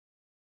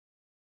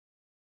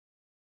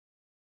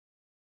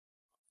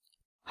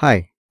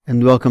Hi,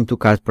 and welcome to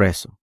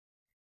CardPresso.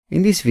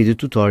 In this video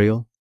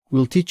tutorial,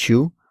 we'll teach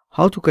you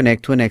how to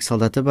connect to an Excel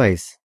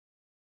database.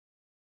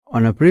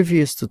 On a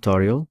previous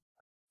tutorial,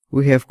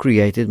 we have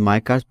created my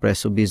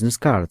CardPresso business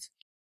card.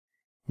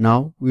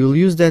 Now, we'll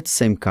use that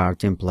same card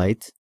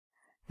template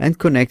and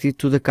connect it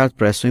to the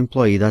CardPresso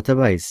employee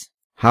database.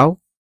 How?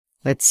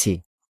 Let's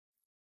see.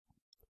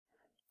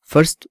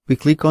 First, we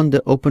click on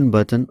the Open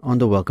button on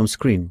the welcome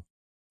screen.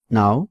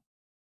 Now,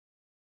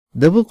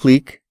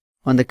 double-click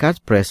on the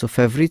CardPresso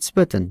Favorites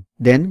button,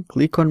 then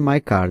click on My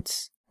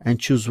Cards and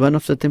choose one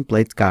of the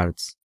template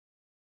cards,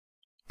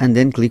 and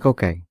then click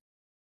OK.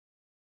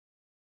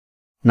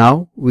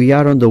 Now we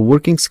are on the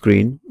working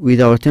screen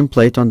with our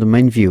template on the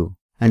main view,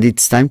 and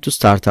it's time to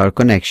start our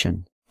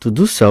connection. To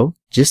do so,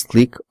 just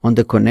click on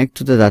the Connect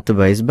to the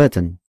Database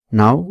button.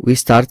 Now we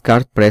start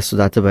CardPresso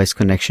Database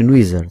Connection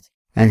Wizard,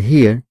 and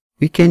here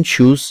we can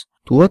choose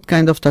to what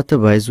kind of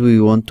database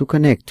we want to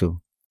connect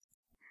to.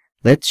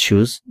 Let's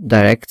choose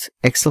Direct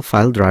Excel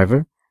File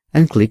Driver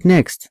and click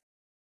Next.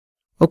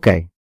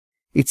 OK,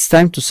 it's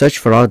time to search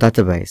for our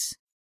database.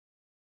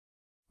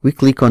 We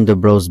click on the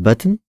Browse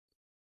button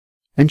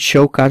and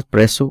show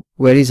CardPresso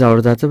where is our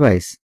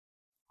database.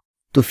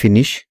 To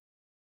finish,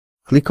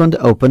 click on the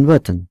Open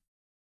button.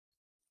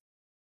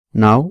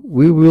 Now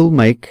we will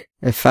make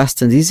a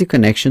fast and easy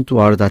connection to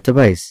our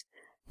database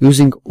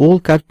using all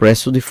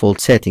CardPresso default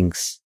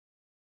settings.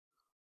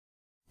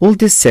 All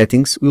these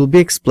settings will be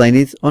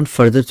explained on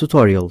further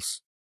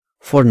tutorials.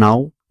 For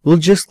now, we'll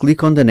just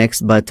click on the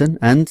Next button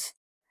and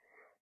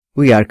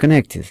we are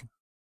connected.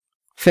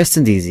 Fast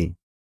and easy.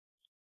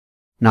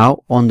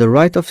 Now, on the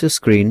right of the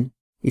screen,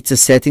 it's a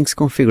Settings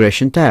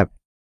Configuration tab.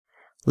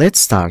 Let's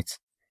start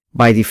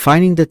by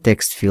defining the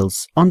text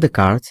fields on the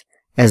card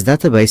as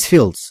database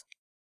fields.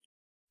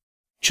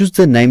 Choose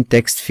the Name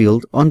text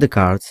field on the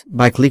card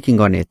by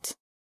clicking on it.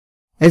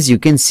 As you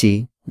can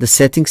see, the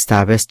Settings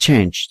tab has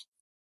changed.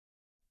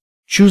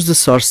 Choose the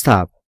Source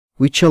tab,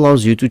 which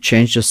allows you to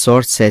change the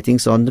source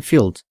settings on the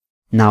field.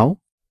 Now,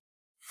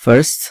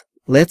 first,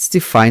 let's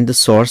define the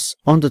source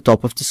on the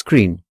top of the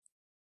screen,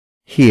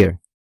 here,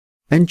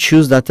 and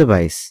choose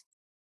Database.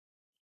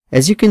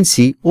 As you can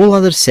see, all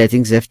other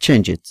settings have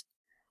changed,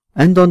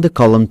 and on the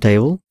column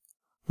table,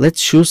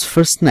 let's choose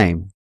First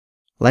Name,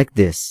 like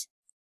this.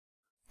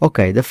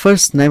 OK, the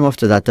first name of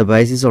the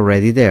database is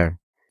already there,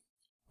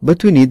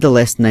 but we need the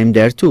last name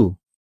there too.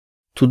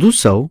 To do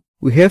so,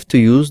 we have to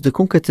use the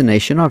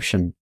concatenation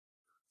option.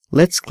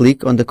 Let's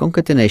click on the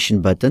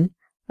concatenation button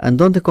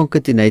and on the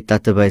concatenate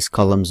database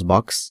columns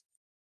box,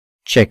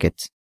 check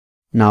it.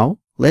 Now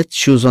let's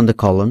choose on the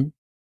column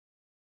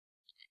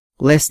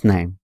last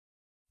name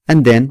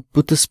and then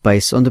put a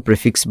space on the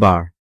prefix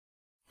bar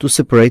to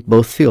separate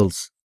both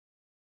fields.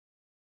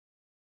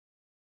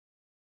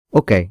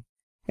 OK,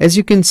 as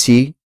you can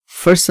see,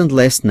 first and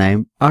last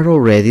name are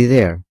already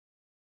there.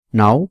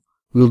 Now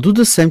we'll do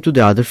the same to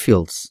the other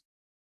fields.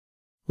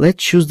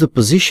 Let's choose the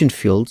Position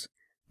field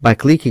by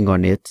clicking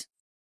on it,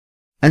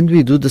 and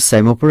we do the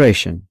same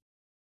operation.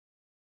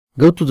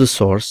 Go to the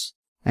source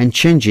and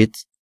change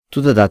it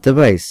to the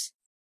database.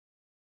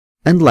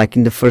 And like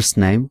in the first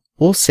name,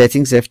 all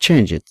settings have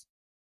changed.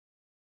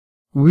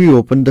 We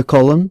open the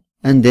column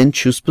and then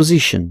choose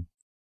Position.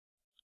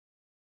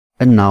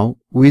 And now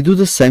we do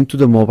the same to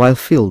the Mobile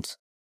field.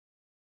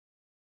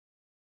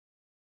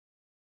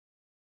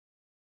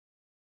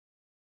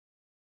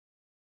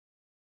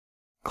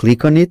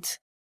 Click on it,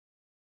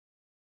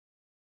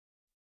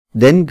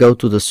 then go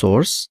to the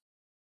source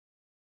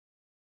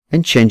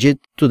and change it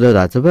to the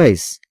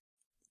database.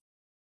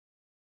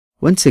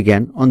 Once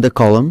again, on the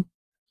column,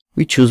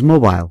 we choose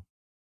Mobile.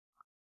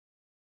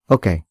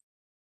 OK.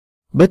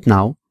 But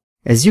now,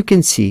 as you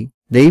can see,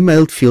 the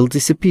emailed field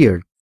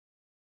disappeared.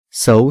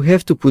 So we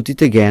have to put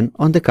it again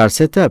on the card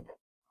setup.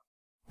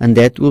 And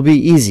that will be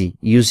easy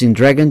using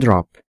drag and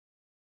drop.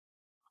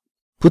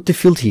 Put the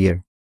field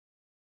here.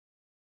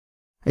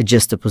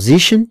 Adjust the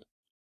position,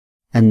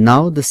 and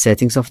now the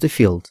settings of the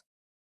field.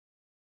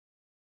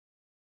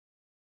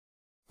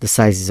 The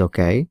size is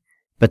OK,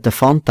 but the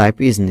font type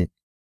isn't it.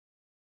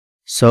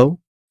 So,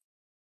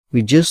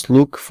 we just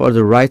look for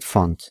the right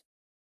font.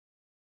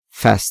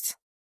 Fast.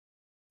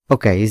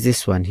 OK, is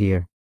this one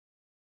here.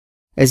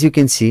 As you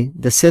can see,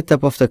 the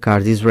setup of the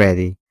card is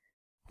ready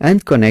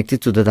and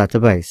connected to the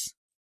database.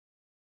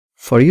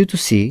 For you to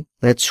see,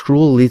 let's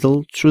scroll a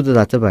little through the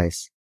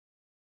database.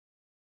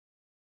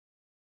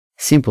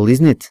 Simple,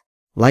 isn't it?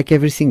 Like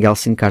everything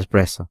else in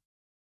CardPresso.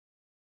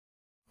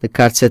 The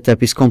card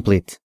setup is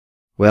complete.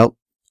 Well,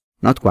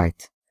 not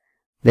quite.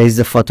 There is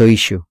the photo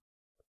issue,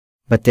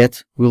 but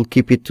that we'll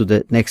keep it to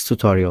the next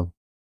tutorial.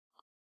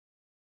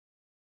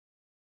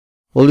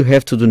 All you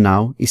have to do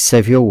now is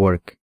save your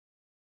work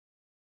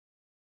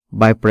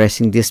by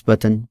pressing this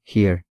button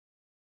here.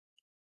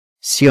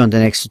 See you on the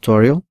next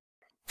tutorial.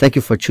 Thank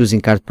you for choosing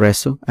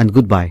CardPresso, and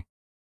goodbye.